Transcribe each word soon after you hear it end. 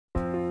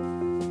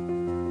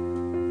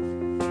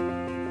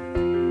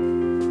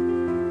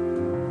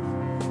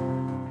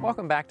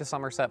Welcome back to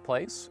Somerset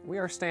Place. We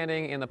are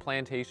standing in the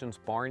Plantation's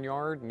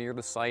barnyard near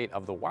the site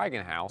of the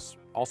Wagon House,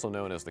 also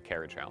known as the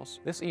carriage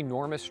house. This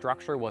enormous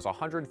structure was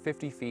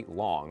 150 feet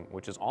long,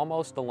 which is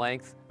almost the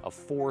length of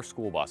 4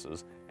 school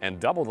buses and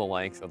double the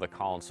length of the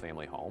Collins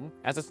family home.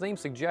 As its name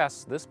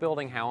suggests, this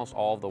building housed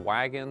all of the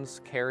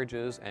wagons,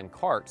 carriages, and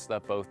carts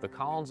that both the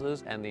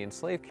Collinses and the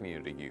enslaved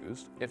community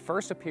used. It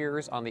first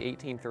appears on the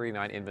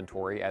 1839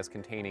 inventory as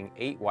containing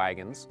 8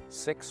 wagons,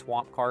 6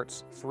 swamp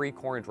carts, 3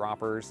 corn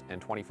droppers, and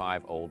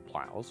 25 old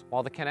plows.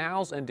 While the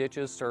canals and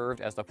ditches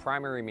served as the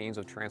primary means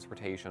of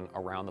transportation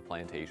around the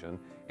plantation,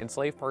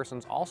 enslaved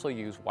persons also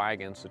used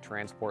wagons to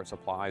transport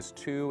supplies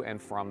to and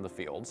from the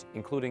fields,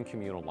 including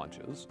communal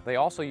lunches. They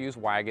also used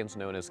wagons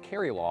known as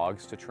carry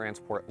logs to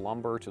transport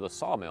lumber to the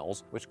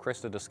sawmills, which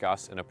Krista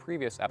discussed in a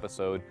previous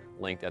episode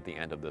linked at the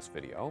end of this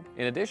video.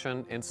 In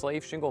addition,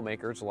 enslaved shingle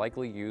makers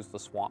likely used the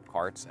swamp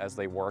carts as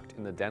they worked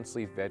in the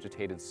densely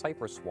vegetated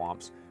cypress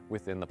swamps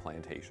within the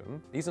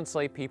plantation. These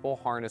enslaved people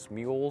harnessed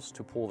mules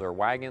to pull their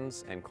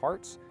wagons and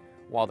carts,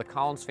 while the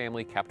Collins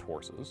family kept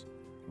horses.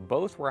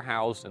 Both were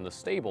housed in the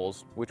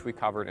stables, which we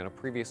covered in a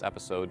previous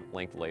episode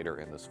linked later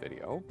in this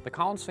video. The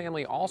Collins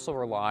family also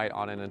relied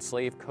on an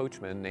enslaved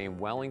coachman named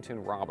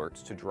Wellington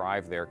Roberts to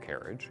drive their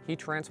carriage. He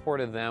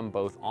transported them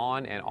both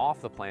on and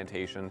off the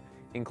plantation,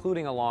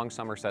 including along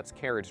Somerset's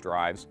carriage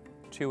drives,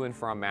 to and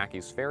from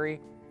Mackey's Ferry,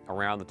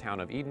 around the town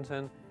of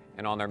Edenton,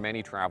 and on their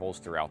many travels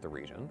throughout the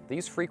region.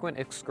 These frequent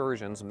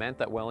excursions meant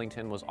that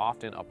Wellington was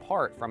often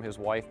apart from his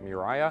wife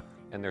Muriah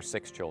and their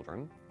 6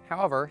 children.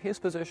 However, his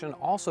position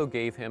also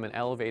gave him an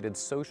elevated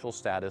social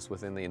status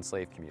within the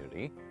enslaved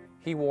community.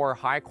 He wore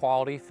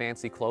high-quality,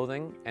 fancy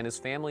clothing, and his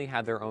family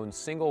had their own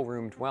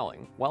single-room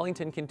dwelling.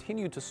 Wellington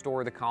continued to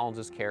store the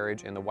Collins'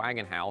 carriage in the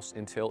Wagon House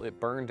until it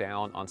burned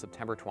down on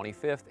September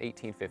 25,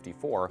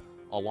 1854,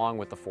 along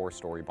with the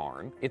 4-story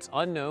barn. It's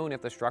unknown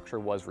if the structure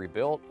was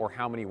rebuilt or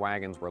how many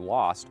wagons were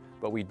lost,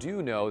 but we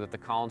do know that the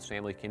Collins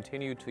family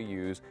continued to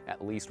use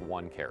at least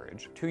 1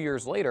 carriage. 2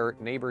 years later,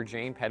 neighbor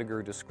Jane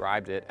Pettigrew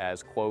described it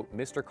as, quote,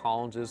 Mr.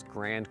 Collins's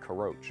grand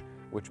carroche,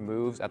 which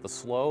moves at the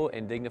slow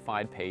and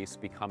dignified pace,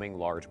 becoming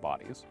large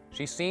bodies.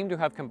 She seemed to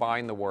have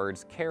combined the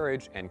words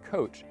carriage and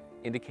coach,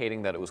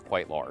 indicating that it was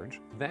quite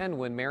large. Then,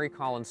 when Mary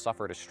Collins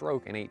suffered a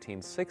stroke in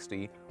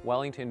 1860,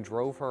 Wellington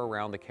drove her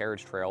around the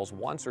carriage trails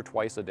once or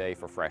twice a day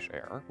for fresh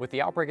air. With the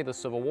outbreak of the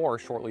Civil War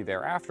shortly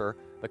thereafter,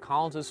 the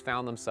Collinses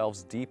found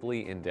themselves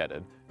deeply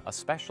indebted,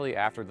 especially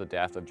after the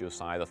death of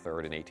Josiah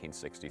III in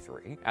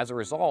 1863. As a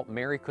result,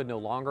 Mary could no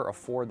longer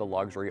afford the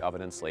luxury of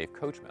an enslaved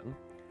coachman.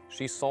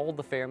 She sold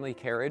the family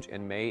carriage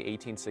in May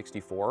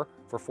 1864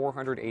 for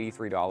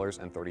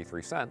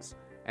 $483.33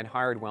 and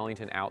hired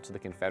Wellington out to the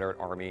Confederate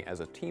Army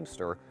as a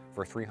teamster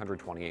for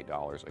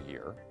 $328 a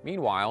year.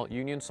 Meanwhile,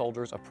 Union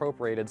soldiers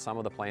appropriated some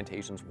of the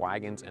plantation's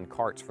wagons and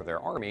carts for their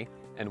army,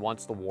 and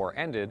once the war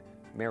ended,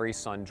 Mary's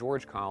son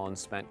George Collins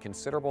spent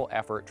considerable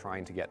effort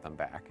trying to get them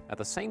back. At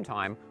the same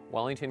time,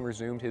 Wellington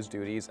resumed his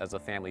duties as a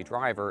family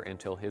driver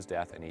until his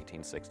death in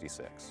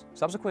 1866.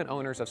 Subsequent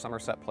owners of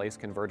Somerset Place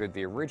converted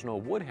the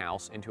original wood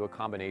house into a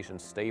combination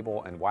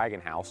stable and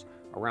wagon house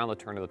around the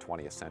turn of the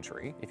 20th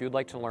century. If you'd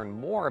like to learn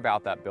more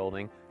about that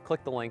building,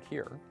 click the link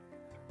here.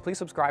 Please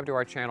subscribe to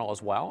our channel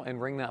as well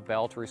and ring that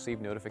bell to receive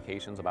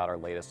notifications about our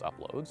latest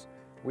uploads.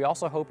 We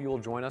also hope you will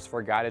join us for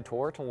a guided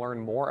tour to learn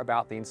more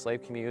about the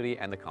enslaved community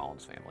and the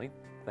Collins family.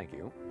 Thank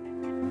you.